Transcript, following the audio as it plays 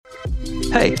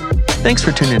Hey, thanks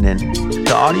for tuning in.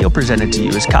 The audio presented to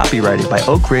you is copyrighted by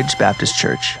Oak Ridge Baptist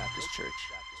Church.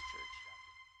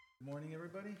 Good morning,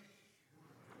 everybody.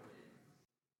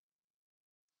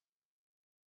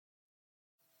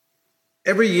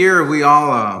 Every year we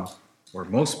all, or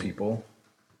most people,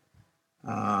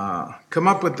 come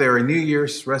up with their New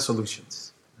Year's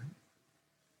resolutions.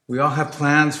 We all have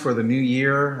plans for the new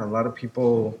year. A lot of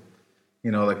people,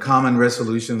 the common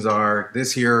resolutions are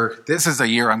this is a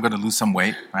year I'm going to lose some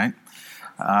weight, right?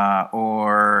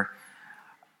 Or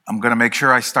I'm going to make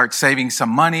sure I start saving some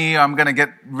money. I'm going to get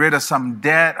rid of some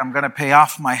debt. I'm going to pay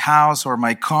off my house or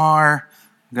my car.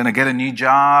 I'm going to get a new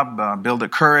job, build the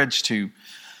courage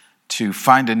to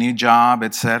find a new job,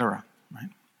 etc. Right?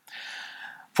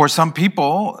 For some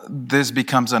people, this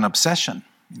becomes an obsession.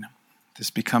 This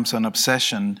becomes an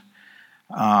obsession.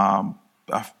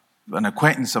 An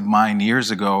acquaintance of mine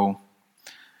years ago,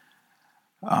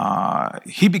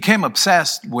 he became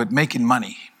obsessed with making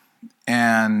money.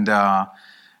 And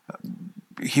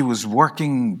he was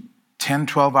working 10,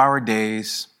 12-hour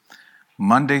days,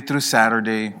 Monday through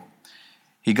Saturday.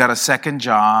 He got a second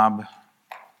job.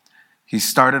 He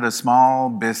started a small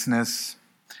business.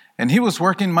 And he was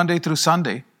working Monday through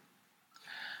Sunday.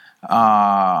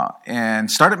 And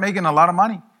started making a lot of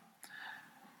money.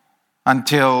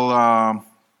 Until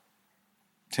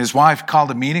his wife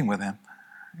called a meeting with him.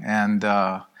 And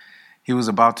he was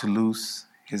about to lose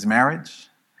his marriage.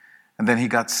 And then he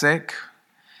got sick.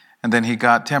 And then he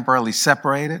got temporarily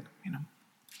separated.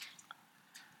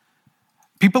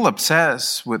 People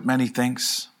obsess with many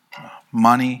things.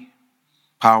 Money,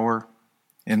 power,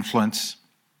 influence.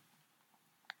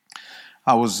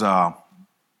 I was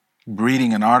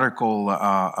reading an article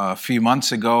a few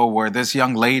months ago where this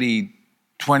young lady,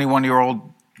 21-year-old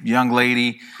young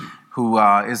lady who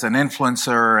is an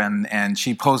influencer, and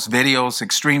she posts videos,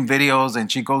 extreme videos,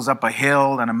 and she goes up a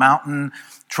hill and a mountain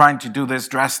trying to do this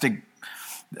drastic,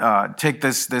 take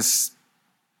this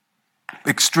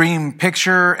extreme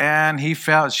picture, and she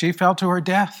fell to her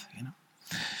death.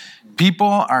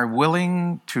 People are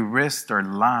willing to risk their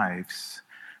lives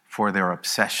for their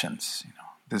obsessions.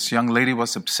 This young lady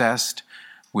was obsessed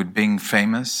with being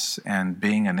famous and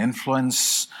being an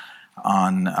influence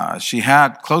on. She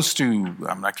had close to,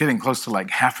 I'm not kidding, close to like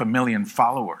 500,000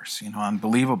 followers.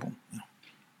 Unbelievable.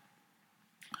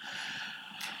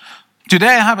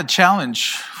 Today I have a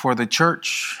challenge for the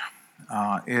church,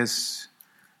 is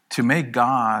to make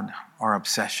God our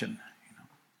obsession,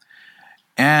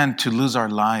 and to lose our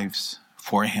lives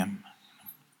for Him.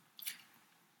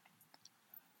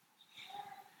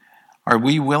 Are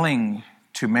we willing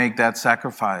to make that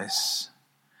sacrifice?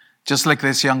 Just like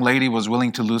this young lady was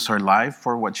willing to lose her life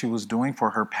for what she was doing,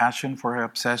 for her passion, for her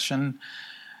obsession.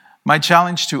 My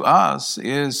challenge to us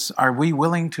is, are we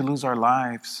willing to lose our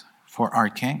lives for our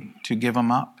King, to give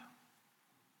Him up?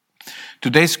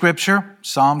 Today's scripture,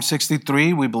 Psalm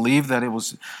 63, we believe that it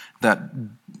was that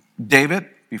David,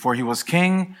 before he was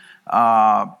king,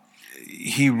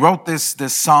 he wrote this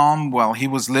psalm while he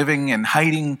was living and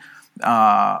hiding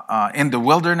in the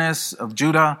wilderness of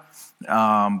Judah.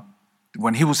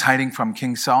 When he was hiding from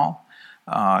King Saul,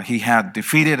 he had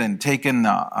defeated and taken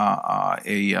the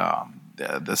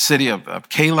city of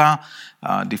Keilah,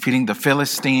 defeating the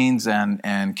Philistines,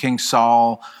 and King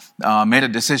Saul made a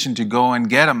decision to go and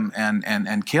get him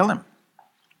and kill him.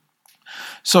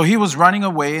 So he was running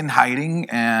away and hiding,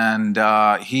 and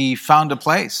he found a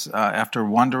place after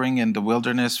wandering in the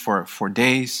wilderness for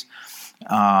days.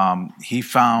 He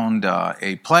found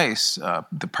a place,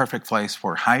 the perfect place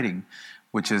for hiding,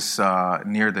 which is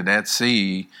near the Dead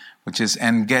Sea, which is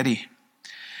En-Gedi.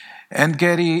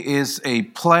 En-Gedi is a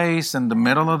place in the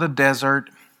middle of the desert,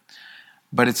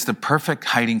 but it's the perfect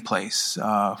hiding place.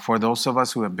 For those of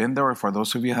us who have been there, or for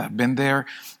those of you who have been there,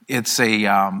 it's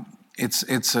a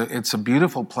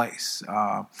beautiful place.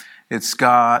 It's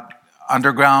got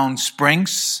underground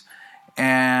springs,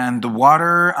 and the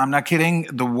water, I'm not kidding,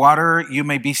 the water, you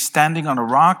may be standing on a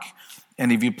rock,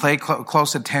 and if you pay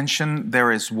close attention,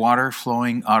 there is water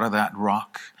flowing out of that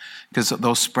rock. Because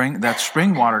that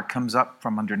spring water comes up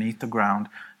from underneath the ground,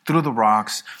 through the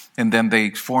rocks, and then they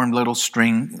form little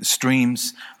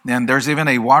streams. And there's even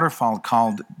a waterfall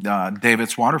called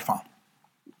David's Waterfall.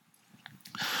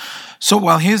 So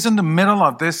while he's in the middle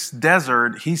of this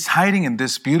desert, he's hiding in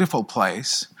this beautiful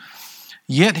place.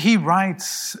 Yet he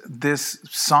writes this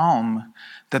psalm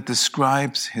that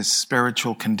describes his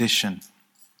spiritual condition.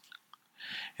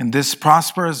 In this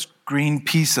prosperous green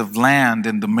piece of land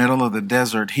in the middle of the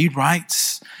desert, he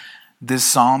writes this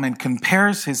psalm and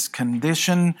compares his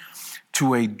condition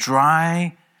to a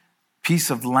dry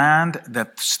piece of land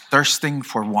that's thirsting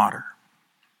for water.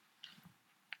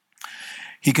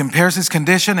 He compares his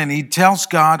condition and he tells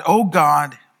God, "Oh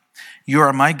God, you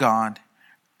are my God.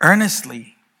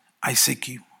 Earnestly I seek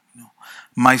you.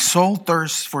 My soul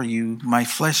thirsts for you. My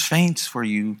flesh faints for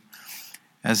you,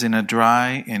 as in a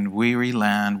dry and weary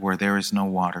land where there is no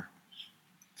water."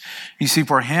 You see,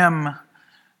 for him,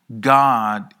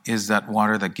 God is that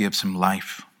water that gives him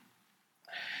life.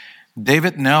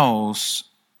 David knows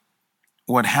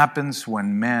what happens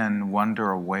when men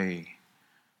wander away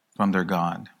from their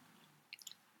God.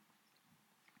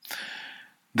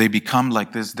 They become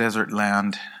like this desert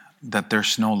land that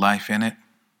there's no life in it.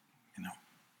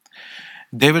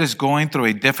 David is going through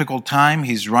a difficult time.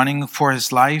 He's running for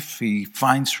his life. He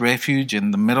finds refuge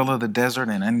in the middle of the desert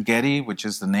in En-Gedi, which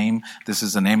is the name. This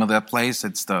is the name of that place.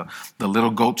 It's the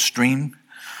little goat stream.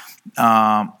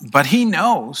 But he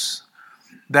knows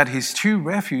that his true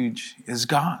refuge is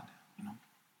God.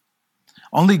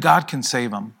 Only God can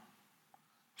save him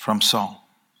from Saul.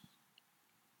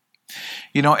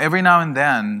 Every now and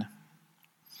then,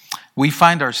 we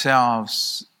find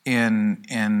ourselves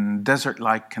in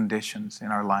desert-like conditions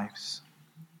in our lives,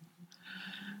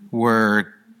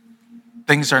 where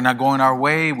things are not going our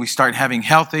way. We start having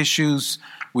health issues.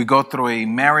 We go through a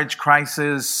marriage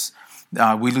crisis.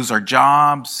 We lose our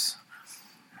jobs.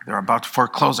 They're about to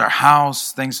foreclose our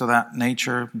house, things of that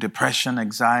nature. Depression,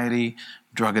 anxiety,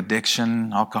 drug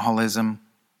addiction, alcoholism.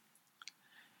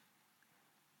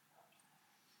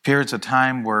 Periods of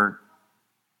time where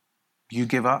you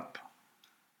give up,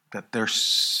 that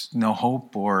there's no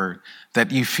hope, or that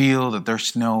you feel that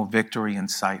there's no victory in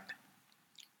sight.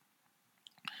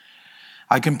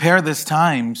 I compare these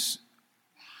times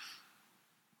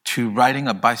to riding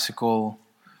a bicycle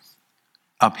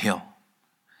uphill.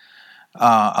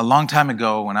 A long time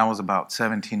ago, when I was about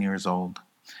 17 years old,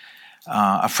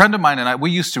 a friend of mine and I,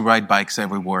 we used to ride bikes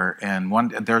everywhere. And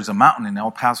there's a mountain in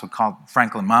El Paso called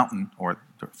Franklin Mountain, or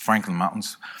the Franklin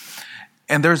Mountains.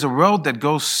 And there's a road that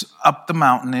goes up the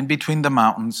mountain, in between the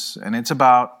mountains, and it's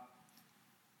about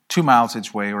 2 miles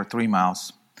each way, or 3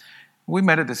 miles. We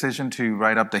made a decision to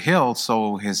ride up the hill,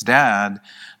 so his dad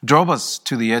drove us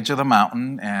to the edge of the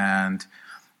mountain, and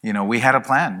we had a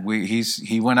plan.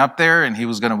 He went up there, and he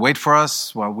was going to wait for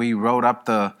us while we rode up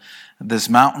this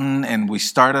mountain, and we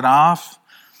started off.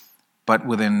 But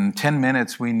within 10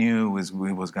 minutes, we knew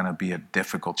it was going to be a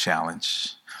difficult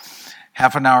challenge.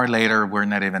 Half an hour later, we're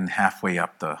not even halfway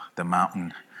up the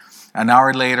mountain. An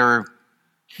hour later,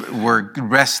 we're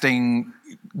resting,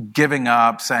 giving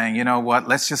up, saying, "You know what,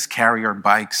 let's just carry our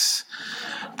bikes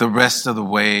the rest of the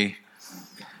way."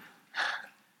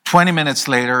 20 minutes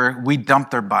later, we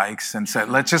dumped our bikes and said,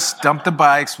 "Let's just dump the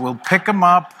bikes. We'll pick them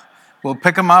up. We'll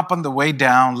pick them up on the way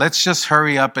down. Let's just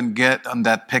hurry up and get on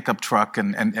that pickup truck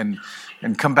and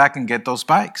come back and get those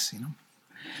bikes."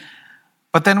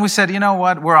 But then we said, "You know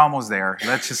what? We're almost there.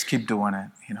 Let's just keep doing it."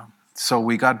 So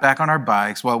we got back on our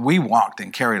bikes. Well, we walked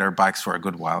and carried our bikes for a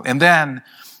good while, and then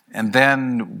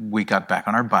we got back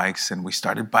on our bikes and we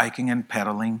started biking and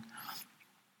pedaling.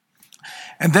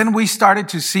 And then we started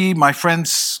to see my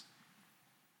friend's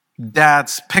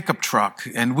dad's pickup truck,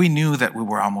 and we knew that we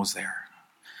were almost there.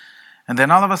 And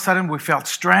then all of a sudden we felt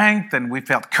strength, and we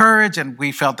felt courage, and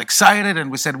we felt excited,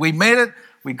 and we said, "We made it."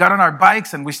 We got on our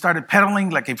bikes and we started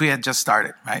pedaling like if we had just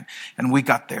started, right? And we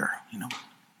got there,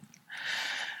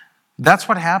 That's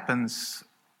what happens.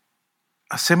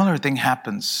 A similar thing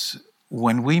happens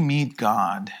when we meet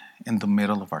God in the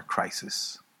middle of our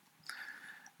crisis.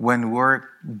 When we're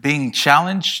being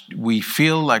challenged, we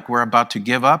feel like we're about to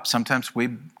give up. Sometimes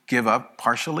we give up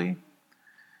partially,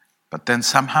 but then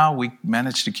somehow we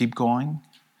manage to keep going,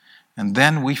 and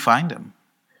then we find Him.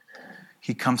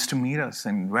 He comes to meet us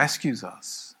and rescues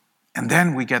us. And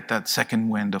then we get that second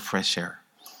wind of fresh air.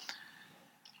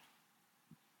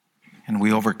 And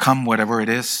we overcome whatever it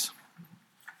is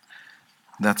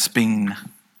that's been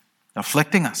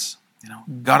afflicting us.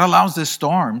 God allows these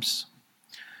storms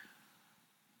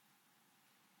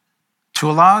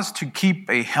to allow us to keep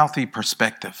a healthy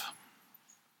perspective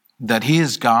that He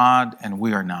is God and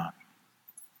we are not.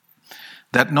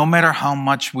 That no matter how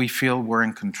much we feel we're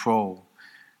in control,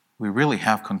 we really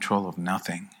have control of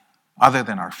nothing other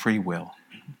than our free will.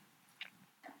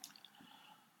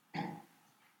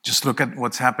 Just look at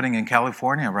what's happening in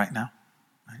California right now.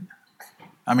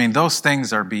 I mean, those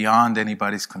things are beyond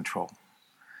anybody's control.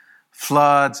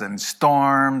 Floods and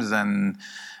storms and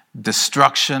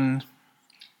destruction.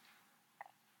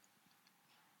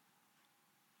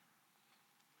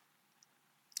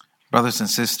 Brothers and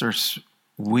sisters,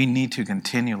 we need to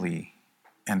continually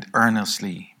and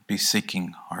earnestly be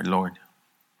seeking our Lord,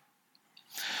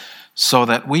 so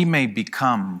that we may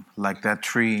become like that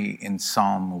tree in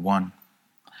Psalm 1,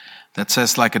 that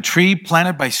says, like a tree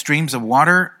planted by streams of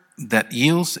water that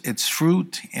yields its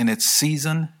fruit in its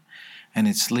season, and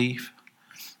its leaf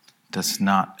does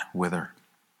not wither.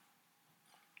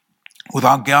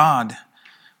 Without God,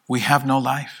 we have no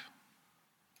life.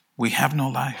 We have no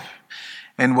life.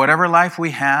 And whatever life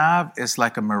we have is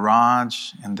like a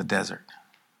mirage in the desert.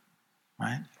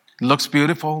 Right? Looks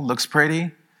beautiful, looks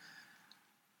pretty.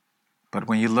 But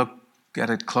when you look at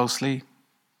it closely,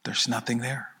 there's nothing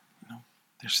there.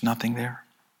 There's nothing there.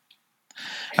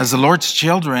 As the Lord's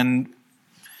children,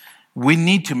 we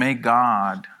need to make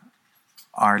God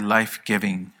our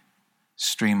life-giving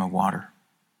stream of water.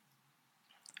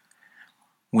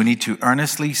 We need to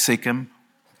earnestly seek Him.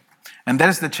 And that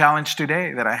is the challenge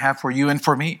today that I have for you and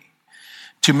for me.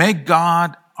 To make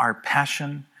God our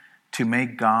passion, to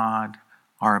make God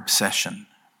our obsession.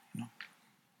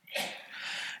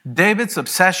 David's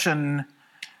obsession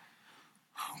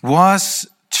was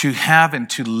to have and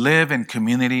to live in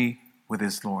community with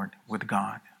his Lord, with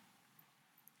God.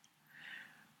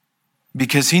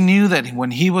 Because he knew that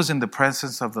when he was in the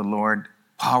presence of the Lord,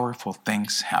 powerful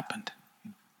things happened.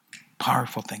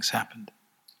 Powerful things happened.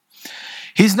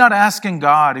 He's not asking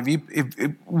God,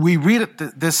 if we read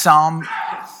this psalm,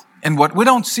 and what we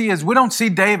don't see is, we don't see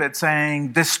David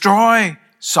saying, destroy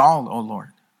Saul, O Lord.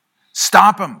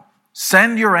 Stop him.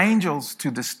 Send your angels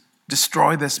to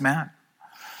destroy this man.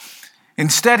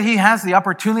 Instead, he has the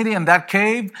opportunity in that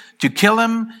cave to kill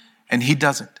him, and he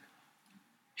doesn't.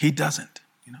 He doesn't,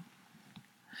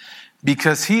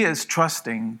 because he is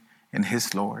trusting in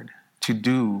his Lord to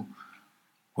do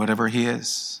whatever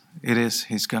he's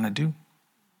going to do.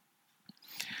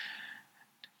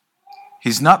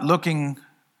 He's not looking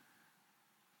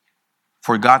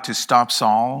for God to stop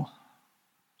Saul,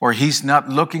 or he's not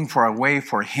looking for a way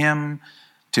for him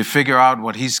to figure out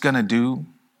what he's going to do.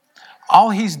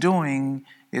 All he's doing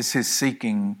is he's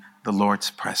seeking the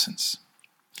Lord's presence,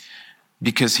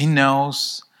 because he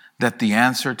knows that the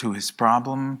answer to his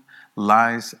problem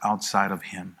lies outside of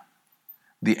him.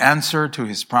 The answer to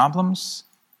his problems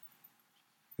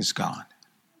is God.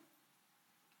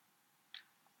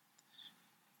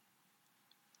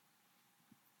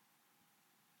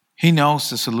 He knows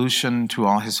the solution to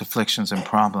all his afflictions and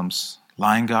problems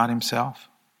lie in God himself.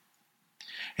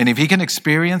 And if he can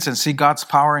experience and see God's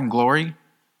power and glory,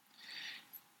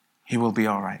 he will be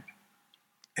all right.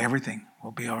 Everything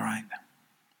will be all right.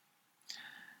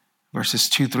 Verses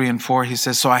 2, 3, and 4, he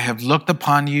says, so I have looked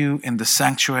upon you in the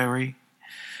sanctuary,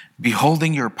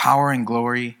 beholding your power and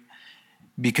glory,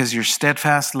 because your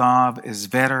steadfast love is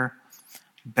better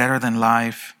than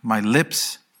life. My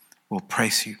lips will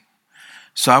praise you.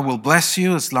 So I will bless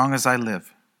you as long as I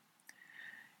live.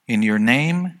 In your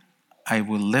name, I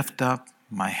will lift up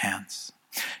my hands.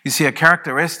 You see, a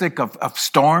characteristic of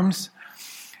storms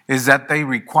is that they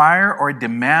require or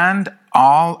demand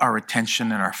all our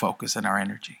attention and our focus and our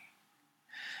energy.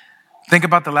 Think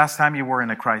about the last time you were in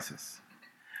a crisis.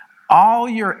 All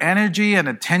your energy and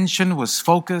attention was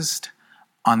focused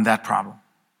on that problem.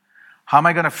 How am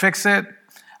I going to fix it?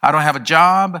 I don't have a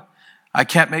job. I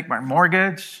can't make my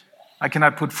mortgage. I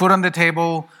cannot put food on the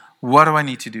table. What do I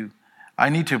need to do? I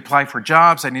need to apply for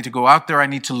jobs. I need to go out there. I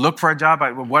need to look for a job.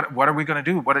 What are we going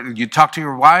to do? You talk to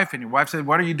your wife, and your wife said,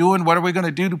 what are you doing? What are we going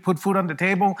to do to put food on the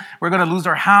table? We're going to lose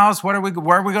our house. Where are we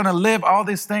going to live? All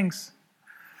these things.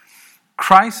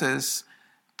 Crises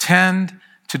tend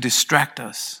to distract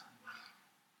us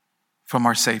from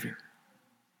our Savior.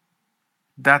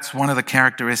 That's one of the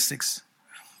characteristics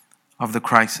of the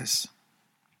crisis.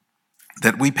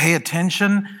 That we pay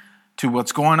attention to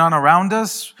what's going on around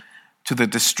us, to the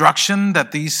destruction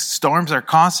that these storms are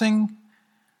causing,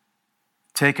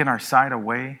 taking our sight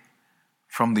away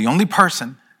from the only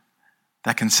person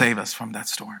that can save us from that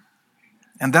storm.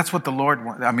 And that's what the Lord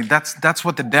wants. I mean, that's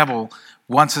what the devil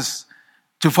wants us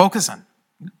to focus on.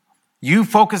 You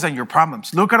focus on your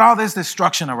problems. Look at all this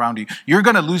destruction around you. You're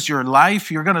going to lose your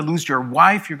life. You're going to lose your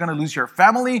wife. You're going to lose your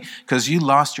family because you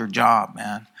lost your job,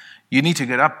 man. You need to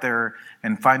get up there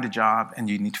and find a job, and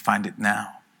you need to find it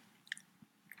now.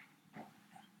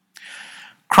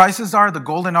 Crises are the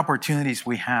golden opportunities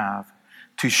we have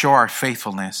to show our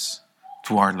faithfulness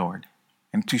to our Lord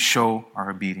and to show our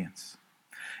obedience.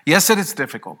 Yes, it is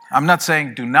difficult. I'm not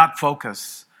saying do not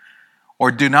focus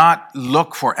or do not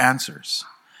look for answers.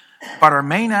 But our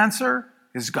main answer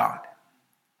is God.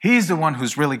 He's the one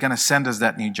who's really going to send us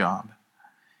that new job.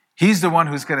 He's the one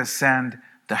who's going to send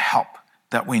the help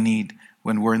that we need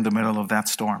when we're in the middle of that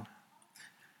storm.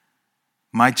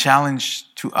 My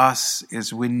challenge to us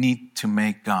is we need to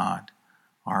make God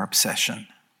our obsession.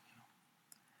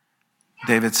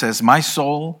 David says, my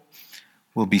soul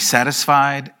will be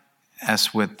satisfied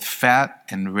as with fat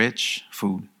and rich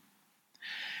food.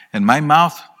 And my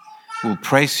mouth will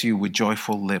praise you with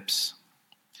joyful lips.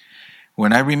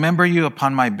 When I remember you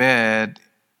upon my bed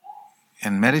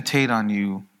and meditate on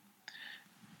you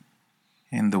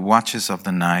in the watches of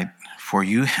the night, for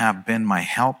you have been my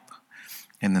help,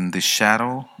 and in the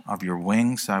shadow of your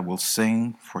wings I will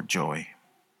sing for joy.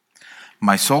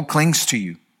 My soul clings to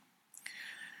you.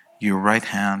 Your right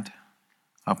hand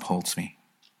upholds me.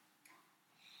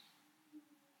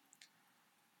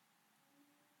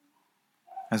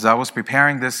 As I was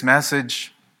preparing this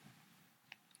message,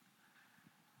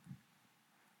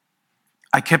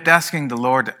 I kept asking the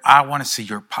Lord, I want to see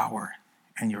your power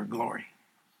and your glory.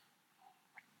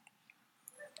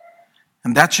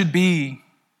 And that should be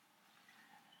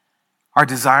our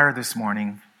desire this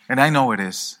morning. And I know it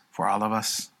is for all of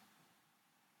us.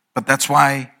 But that's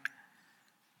why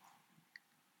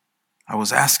I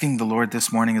was asking the Lord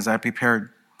this morning as I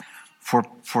prepared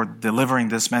for delivering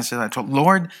this message. I told,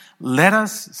 Lord, let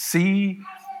us see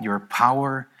your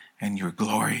power and your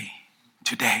glory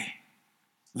today.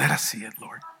 Let us see it,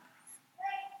 Lord.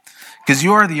 Because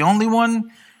you are the only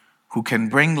one who can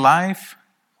bring life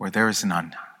where there is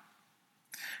none.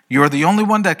 You are the only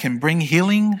one that can bring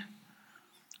healing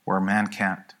where man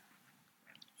can't.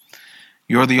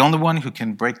 You are the only one who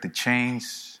can break the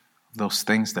chains of those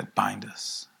things that bind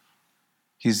us.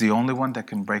 He's the only one that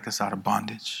can break us out of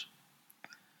bondage.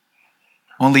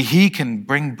 Only He can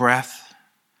bring breath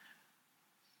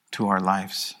to our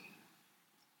lives.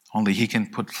 Only He can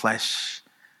put flesh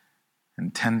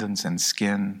and tendons and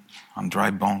skin on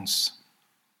dry bones.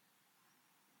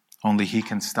 Only He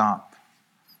can stop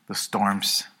the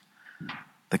storms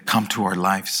that come to our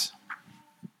lives.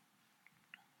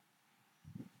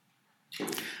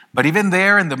 But even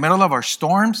there, in the middle of our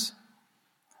storms,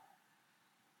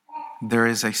 there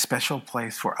is a special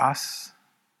place for us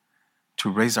to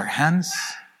raise our hands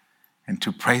and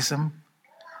to praise Him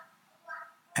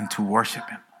and to worship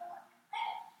Him.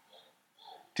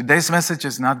 Today's message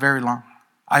is not very long.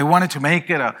 I wanted to make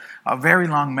it a very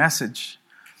long message,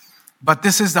 but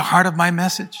this is the heart of my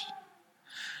message.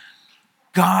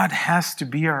 God has to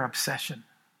be our obsession.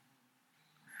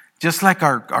 Just like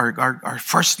our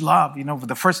first love,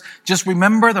 just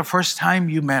remember the first time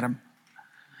you met Him.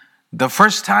 The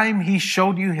first time He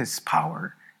showed you His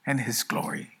power and His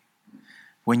glory.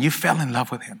 When you fell in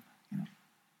love with Him.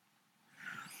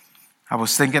 I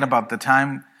was thinking about the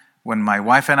time when my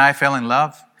wife and I fell in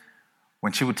love,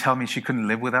 when she would tell me she couldn't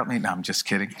live without me. No, I'm just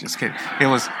kidding. It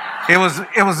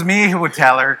was me who would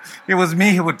tell her. It was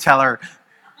me who would tell her,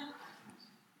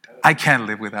 I can't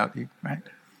live without you, right?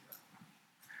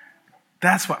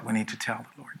 That's what we need to tell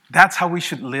the Lord. That's how we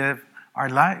should live our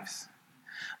lives.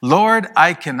 Lord,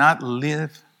 I cannot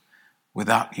live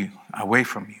without you, away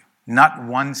from you. Not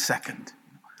 1 second.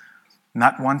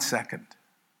 Not 1 second.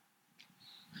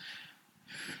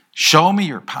 Show me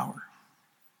your power.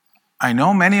 I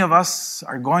know many of us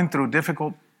are going through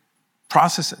difficult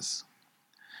processes.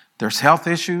 There's health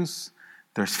issues.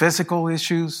 There's physical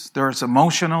issues. There's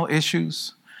emotional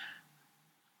issues.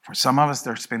 For some of us,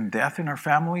 there's been death in our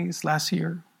families last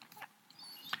year.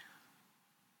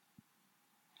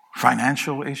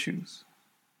 Financial issues.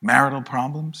 Marital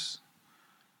problems.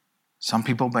 Some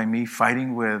people by me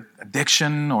fighting with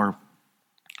addiction or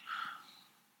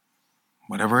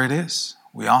whatever it is.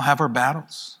 We all have our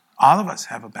battles. All of us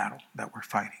have a battle that we're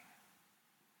fighting.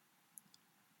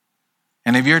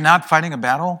 And if you're not fighting a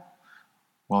battle,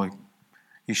 well,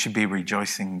 you should be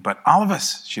rejoicing. But all of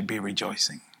us should be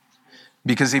rejoicing.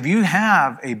 Because if you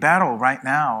have a battle right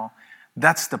now,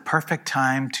 that's the perfect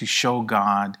time to show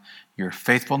God your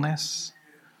faithfulness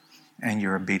and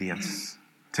your obedience.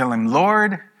 Tell Him,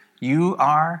 Lord, you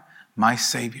are my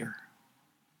Savior.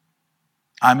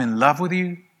 I'm in love with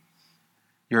you.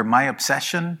 You're my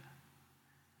obsession.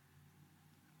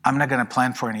 I'm not going to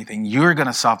plan for anything. You're going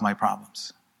to solve my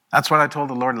problems. That's what I told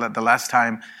the Lord the last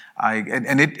time.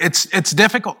 It's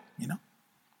difficult,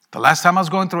 The last time I was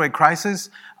going through a crisis,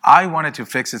 I wanted to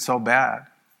fix it so bad.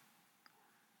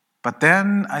 But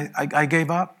then I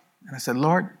gave up. And I said,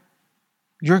 Lord,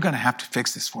 you're going to have to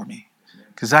fix this for me.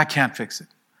 Because I can't fix it.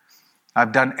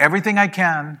 I've done everything I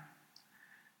can.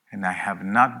 And I have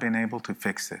not been able to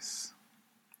fix this.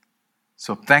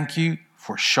 So thank you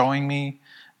for showing me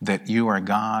that you are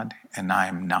God and I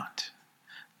am not.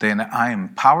 Then I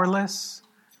am powerless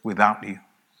without you.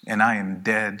 And I am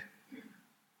dead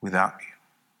without you.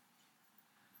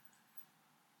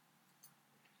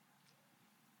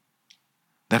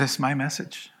 That is my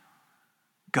message.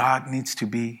 God needs to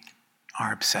be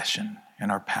our obsession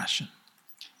and our passion.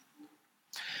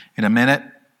 In a minute,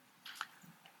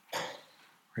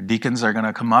 Our deacons are going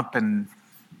to come up and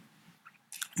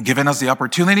giving us the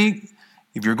opportunity.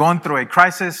 If you're going through a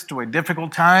crisis, to a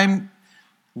difficult time,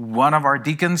 one of our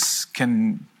deacons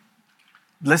can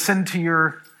listen to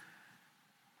your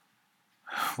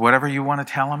whatever you want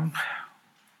to tell them,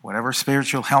 whatever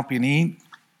spiritual help you need.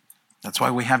 That's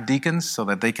why we have deacons, so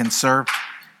that they can serve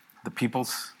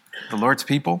the Lord's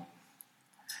people.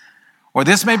 Or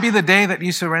this may be the day that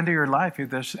you surrender your life. If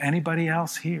there's anybody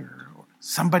else here, or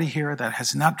somebody here that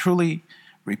has not truly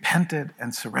repented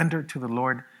and surrendered to the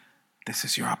Lord, this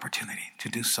is your opportunity to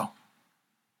do so.